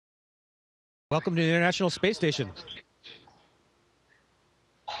Welcome to the International Space Station.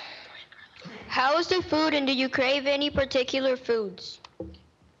 How is the food, and do you crave any particular foods?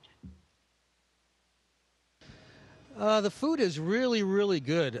 The food is really, really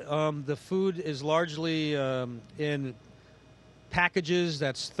good. The food is largely in packages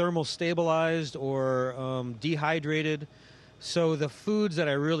that's thermal stabilized or dehydrated. So the foods that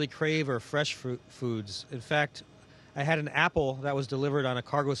I really crave are fresh foods. In fact, I had an apple that was delivered on a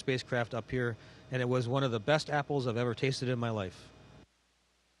cargo spacecraft up here, and it was one of the best apples I've ever tasted in my life.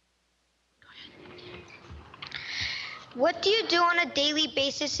 What do you do on a daily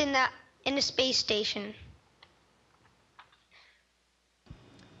basis in the space station?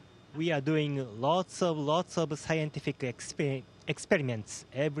 We are doing lots of scientific experiments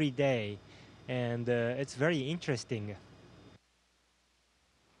every day, and it's very interesting.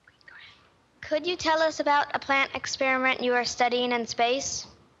 Could you tell us about a plant experiment you are studying in space?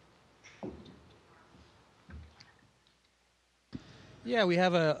 Yeah, we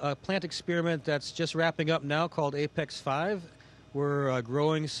have a plant experiment that's just wrapping up now called Apex 5. We're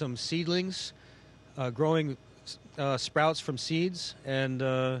growing some seedlings, growing sprouts from seeds,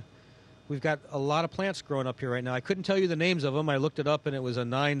 and we've got a lot of plants growing up here right now. I couldn't tell you the names of them. I looked it up, and it was a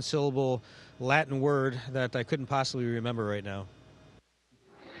 9-syllable Latin word that I couldn't possibly remember right now.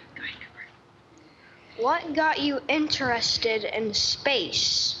 What got you interested in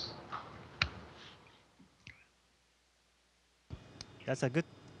space? That's a good,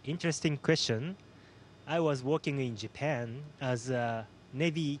 interesting question. I was working in Japan as a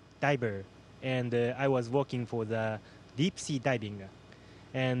Navy diver, and I was working for the deep sea diving.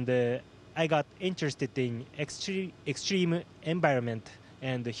 And I got interested in extreme environment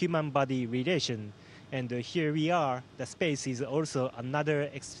and human body relation. And here we are. The space is also another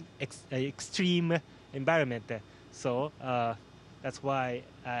extreme environment. So that's why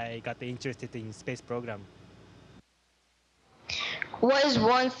I got interested in space program. What is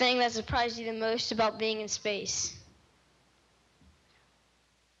one thing that surprised you the most about being in space?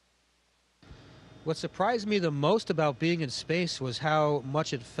 What surprised me the most about being in space was how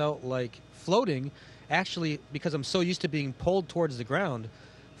much it felt like floating. Actually, because I'm so used to being pulled towards the ground,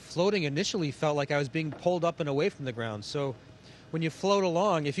 floating initially felt like I was being pulled up and away from the ground. So when you float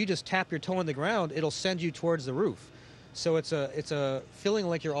along, if you just tap your toe on the ground, it'll send you towards the roof. So it's a feeling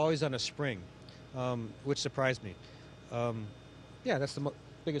like you're always on a spring, which surprised me. Yeah, that's the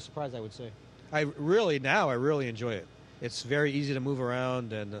biggest surprise, I would say. I really enjoy it. It's very easy to move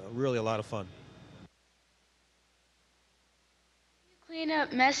around and really a lot of fun. Clean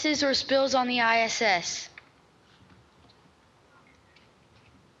up messes or spills on the ISS.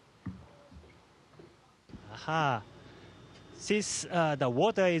 Aha. Since the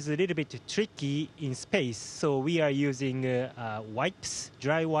water is a little bit tricky in space, so we are using wipes,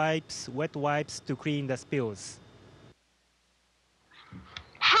 dry wipes, wet wipes to clean the spills.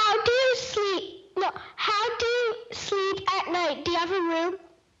 How do you sleep at night? Do you have a room?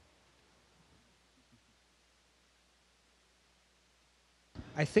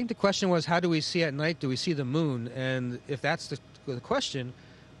 I think the question was, how do we see at night? Do we see the moon? And if that's the question,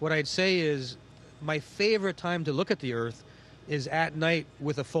 what I'd say is my favorite time to look at the Earth is at night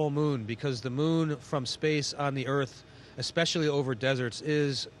with a full moon, because the moon from space on the Earth, especially over deserts,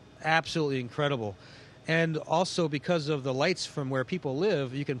 is absolutely incredible. And also because of the lights from where people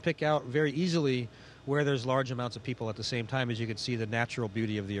live, you can pick out very easily where there's large amounts of people at the same time as you can see the natural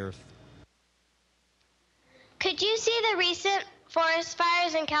beauty of the Earth. Could you see the recent forest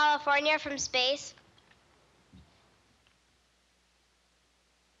fires in California from space?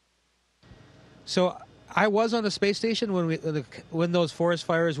 So I was on the space station when those forest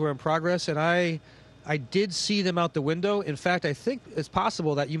fires were in progress, and I did see them out the window. In fact, I think it's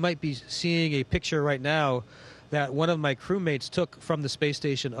possible that you might be seeing a picture right now that one of my crewmates took from the space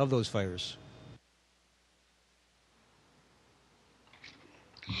station of those fires.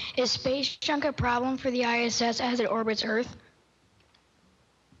 Is space junk a problem for the ISS as it orbits Earth?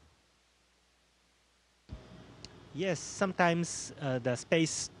 Yes, sometimes the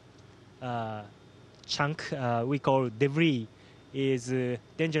space chunk we call debris is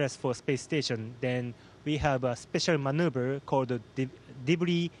dangerous for space station. Then we have a special maneuver called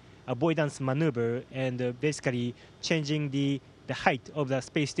debris avoidance maneuver, and basically changing the height of the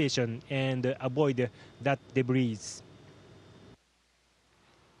space station and avoid that debris.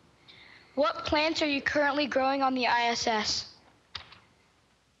 What plants are you currently growing on the ISS?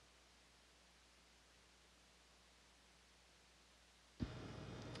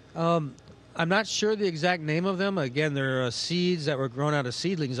 I'm not sure the exact name of them. Again, they're seeds that were grown out of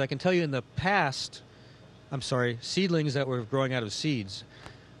seedlings. I can tell you in the past, seedlings that were growing out of seeds.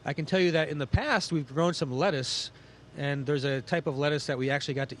 I can tell you that in the past we've grown some lettuce, and there's a type of lettuce that we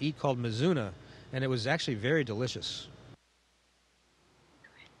actually got to eat called Mizuna, and it was actually very delicious.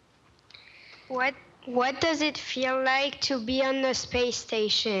 What does it feel like to be on the space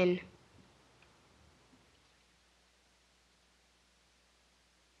station?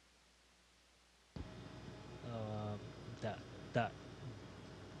 That, that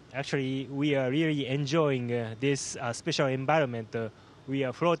actually we are really enjoying this special environment. We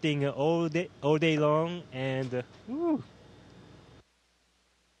are floating all day long, and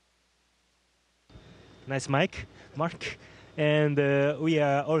nice mic, Mark. And we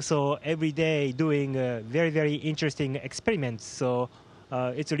are also every day doing very interesting experiments. So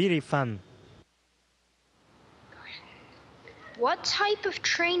it's really fun. What type of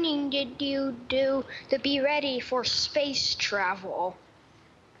training did you do to be ready for space travel?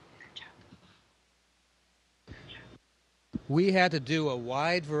 We had to do a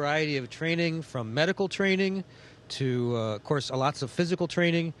wide variety of training, from medical training to, of course, lots of physical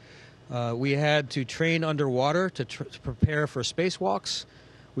training. We had to train underwater to prepare for spacewalks.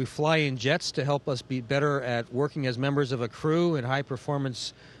 We fly in jets to help us be better at working as members of a crew in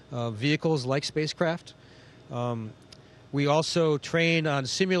high-performance vehicles like spacecraft. We also train on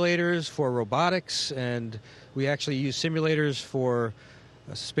simulators for robotics, and we actually use simulators for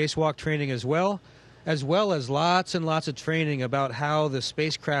spacewalk training as well as lots and lots of training about how the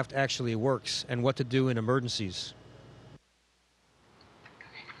spacecraft actually works and what to do in emergencies.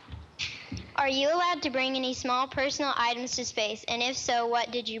 Are you allowed to bring any small personal items to space? And if so,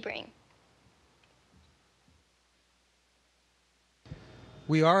 what did you bring?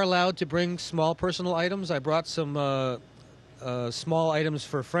 We are allowed to bring small personal items. I brought some small items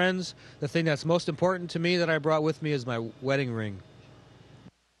for friends. The thing that's most important to me that I brought with me is my wedding ring.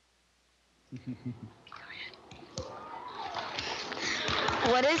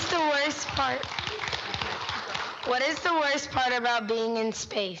 What is the worst part? What is the worst part about being in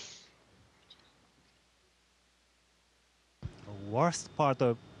space? The worst part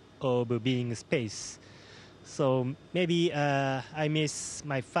of being in space. So maybe I miss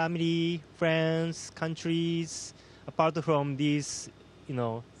my family, friends, countries. Apart from these,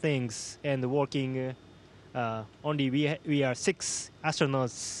 things, and working, only we are 6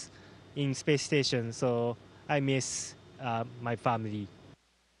 astronauts in space station. So I miss my family.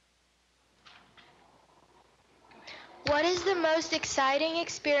 What is the most exciting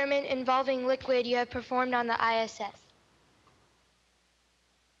experiment involving liquid you have performed on the ISS?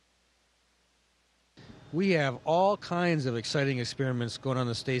 We have all kinds of exciting experiments going on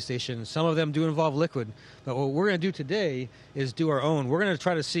the space station. Some of them do involve liquid, but what we're going to do today is do our own. We're going to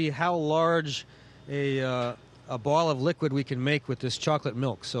try to see how large a ball of liquid we can make with this chocolate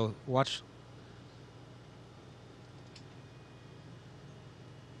milk. So watch.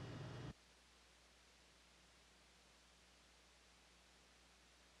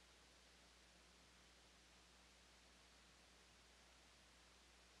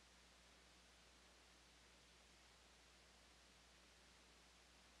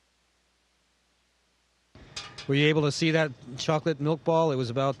 Were you able to see that chocolate milk ball? It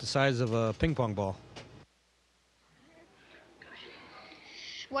was about the size of a ping pong ball.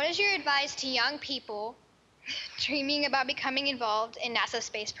 What is your advice to young people dreaming about becoming involved in NASA's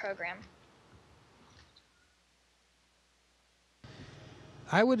space program?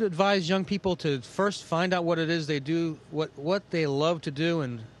 I would advise young people to first find out what it is they do, what they love to do,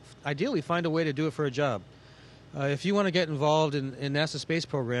 and ideally find a way to do it for a job. If you want to get involved in NASA space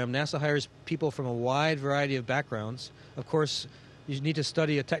program, NASA hires people from a wide variety of backgrounds. Of course, you need to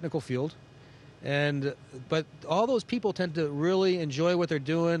study a technical field, but all those people tend to really enjoy what they're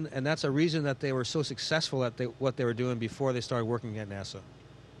doing, and that's a reason that they were so successful at what they were doing before they started working at NASA.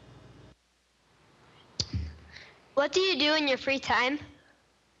 What do you do in your free time?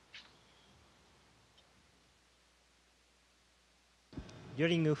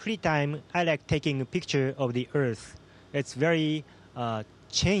 During free time, I like taking a picture of the Earth. It's very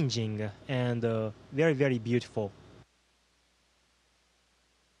changing and very beautiful.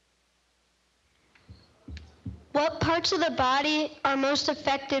 What parts of the body are most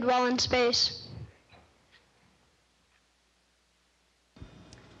affected while in space?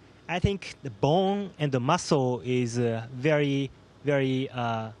 I think the bone and the muscle is very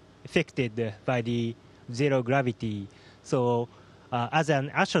affected by the zero gravity. So as an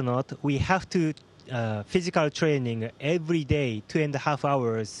astronaut, we have to physical training every day, 2.5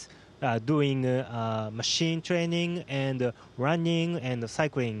 hours, doing machine training and running and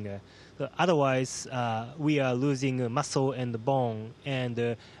cycling. Otherwise, we are losing muscle and bone.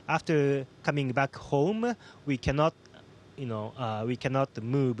 And after coming back home, we cannot, we cannot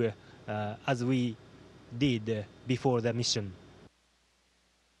move as we did before the mission.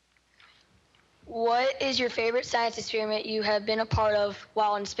 What is your favorite science experiment you have been a part of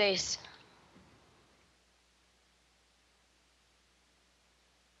while in space?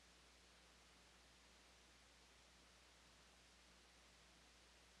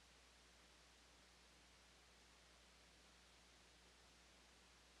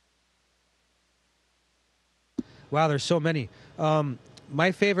 Wow, there's so many.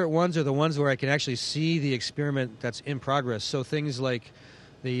 My favorite ones are the ones where I can actually see the experiment that's in progress. So things like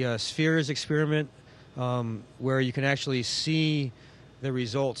the spheres experiment, where you can actually see the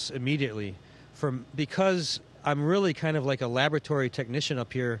results immediately. Because I'm really kind of like a laboratory technician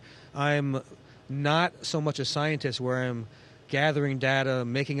up here, I'm not so much a scientist where I'm gathering data,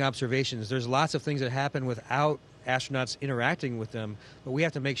 making observations. There's lots of things that happen without astronauts interacting with them, but we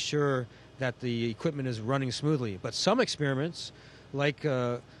have to make sure that the equipment is running smoothly. But some experiments, like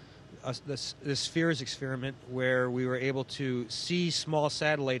the spheres experiment, where we were able to see small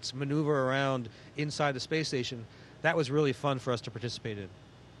satellites maneuver around inside the space station, that was really fun for us to participate in.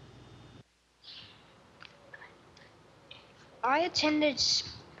 I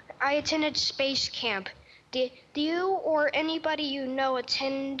attended space camp. Did you or anybody you know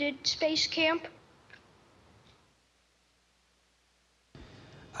attended space camp?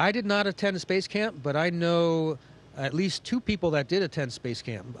 I did not attend space camp, but I know at least 2 people that did attend space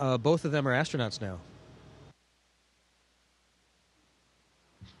camp. Both of them are astronauts now.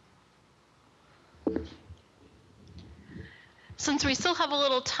 Since we still have a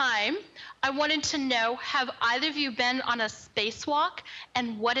little time, I wanted to know, have either of you been on a spacewalk,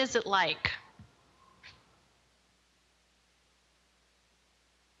 and what is it like?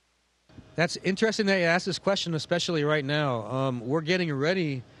 That's interesting that you asked this question, especially right now. We're getting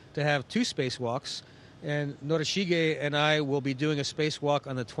ready to have 2 spacewalks, and Norishige and I will be doing a spacewalk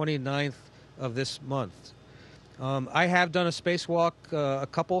on the 29th of this month. I have done a spacewalk, a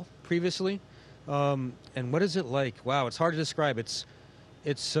couple previously, and what is it like? Wow, it's hard to describe. It's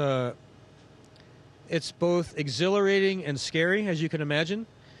both exhilarating and scary, as you can imagine.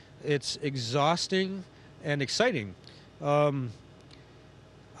 It's exhausting and exciting.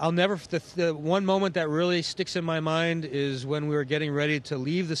 The one moment that really sticks in my mind is when we were getting ready to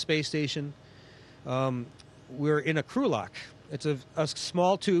leave the space station. We're in a crew lock. It's a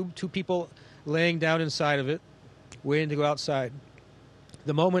small tube, 2 people laying down inside of it, waiting to go outside.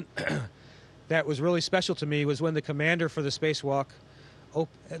 The moment that was really special to me was when the commander for the spacewalk,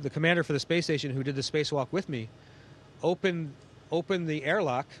 the commander for the space station who did the spacewalk with me, opened the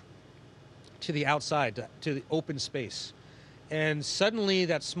airlock to the outside, to the open space. And suddenly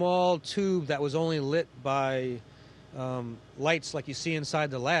that small tube that was only lit by lights like you see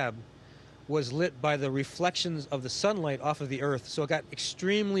inside the lab was lit by the reflections of the sunlight off of the Earth, so it got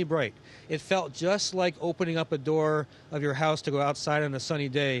extremely bright. It felt just like opening up a door of your house to go outside on a sunny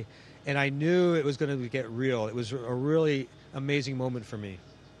day, and I knew it was going to get real. It was a really amazing moment for me.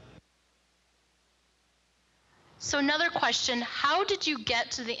 So another question, how did you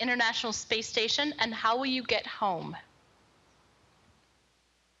get to the International Space Station, and how will you get home?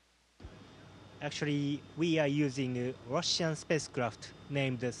 Actually, we are using a Russian spacecraft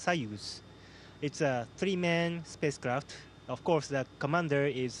named Soyuz. It's a 3-man spacecraft. Of course, the commander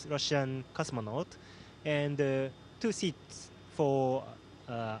is Russian cosmonaut, and 2 seats for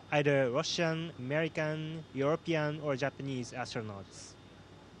either Russian, American, European, or Japanese astronauts.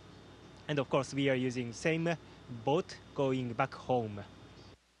 And of course, we are using same boat going back home.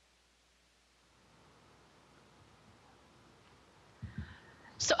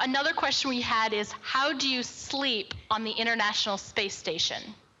 So another question we had is, how do you sleep on the International Space Station?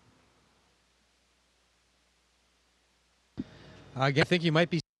 I think you might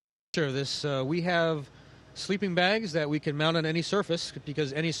be sure of this. We have sleeping bags that we can mount on any surface,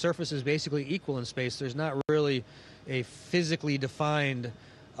 because any surface is basically equal in space. There's not really a physically defined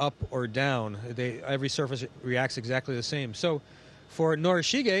up or down. Every surface reacts exactly the same. So for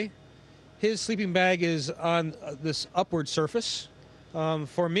Norishige, his sleeping bag is on this upward surface.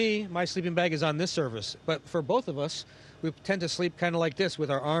 For me, my sleeping bag is on this surface. But for both of us, we tend to sleep kind of like this, with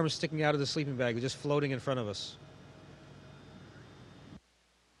our arms sticking out of the sleeping bag, just floating in front of us.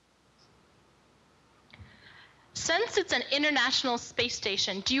 Since it's an International Space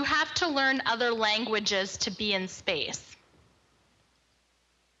Station, do you have to learn other languages to be in space?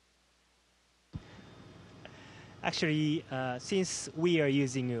 Actually, since we are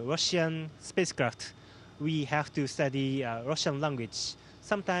using a Russian spacecraft, we have to study Russian language.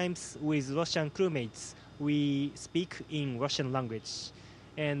 Sometimes with Russian crewmates, we speak in Russian language.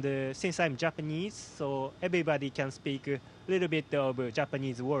 And since I'm Japanese, so everybody can speak a little bit of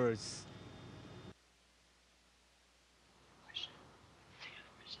Japanese words.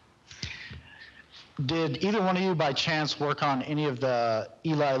 Did either one of you by chance work on any of the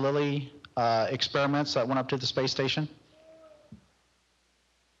Eli Lilly experiments that went up to the space station?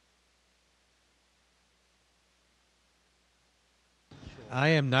 I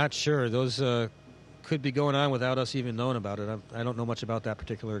am not sure. Those could be going on without us even knowing about it. I don't know much about that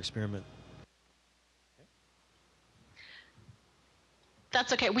particular experiment.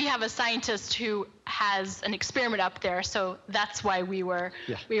 That's okay. We have a scientist who has an experiment up there, so that's why we were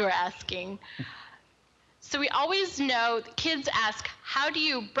asking. So we always know, kids ask, how do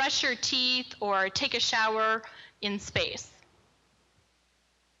you brush your teeth or take a shower in space?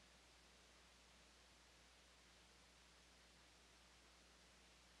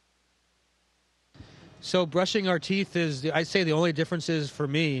 So brushing our teeth is, I'd say the only difference is for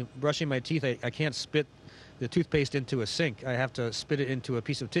me, brushing my teeth, I can't spit the toothpaste into a sink. I have to spit it into a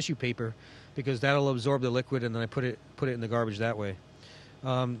piece of tissue paper because that'll absorb the liquid, and then I put it in the garbage that way.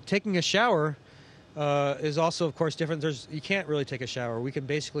 Taking a shower is also, of course, different. You can't really take a shower. We can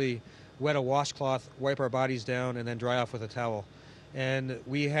basically wet a washcloth, wipe our bodies down, and then dry off with a towel. And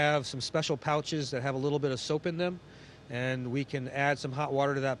we have some special pouches that have a little bit of soap in them, and we can add some hot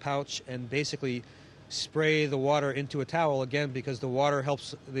water to that pouch and basically spray the water into a towel, again, because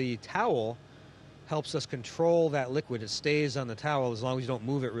the towel helps us control that liquid. It stays on the towel as long as you don't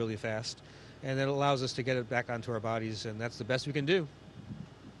move it really fast, and it allows us to get it back onto our bodies, and that's the best we can do.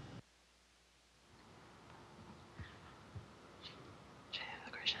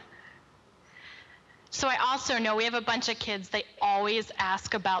 So I also know we have a bunch of kids, they always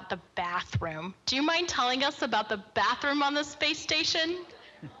ask about the bathroom. Do you mind telling us about the bathroom on the space station?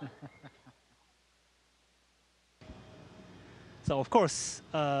 So of course,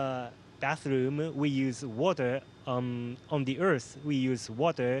 bathroom, we use water. On the Earth, we use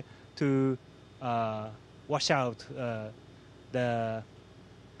water to wash out the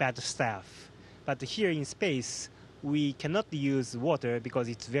bad stuff. But here in space, we cannot use water because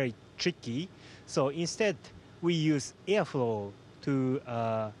it's very tricky. So instead, we use airflow to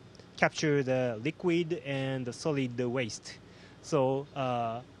capture the liquid and the solid waste. So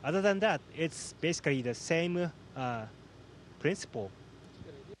other than that, it's basically the same principle.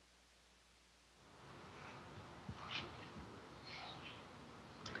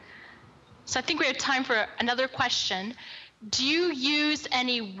 So I think we have time for another question. Do you use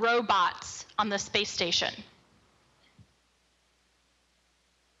any robots on the space station?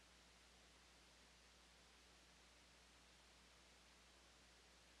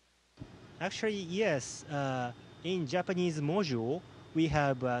 Actually, yes. In Japanese module, we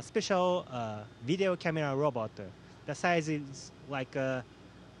have a special video camera robot. The size is like a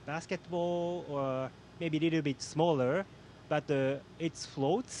basketball or maybe a little bit smaller, but it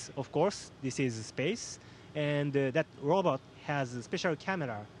floats, of course. This is space. And that robot has a special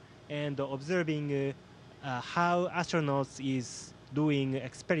camera and observing how astronauts is doing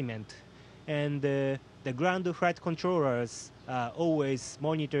experiment. And the ground flight controllers always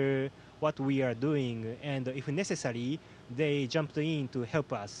monitor what we are doing, and if necessary, they jumped in to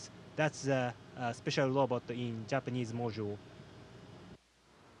help us. That's a special robot in Japanese module.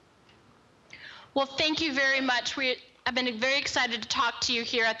 Well, thank you very much. I've been very excited to talk to you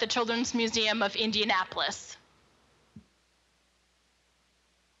here at the Children's Museum of Indianapolis.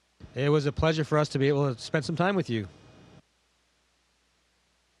 It was a pleasure for us to be able to spend some time with you.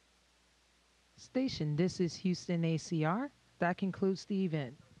 Station, this is Houston ACR. That concludes the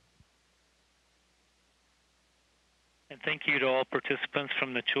event. And thank you to all participants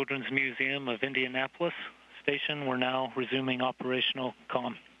from the Children's Museum of Indianapolis. Station, we're now resuming operational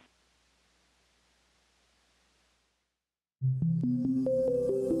comm.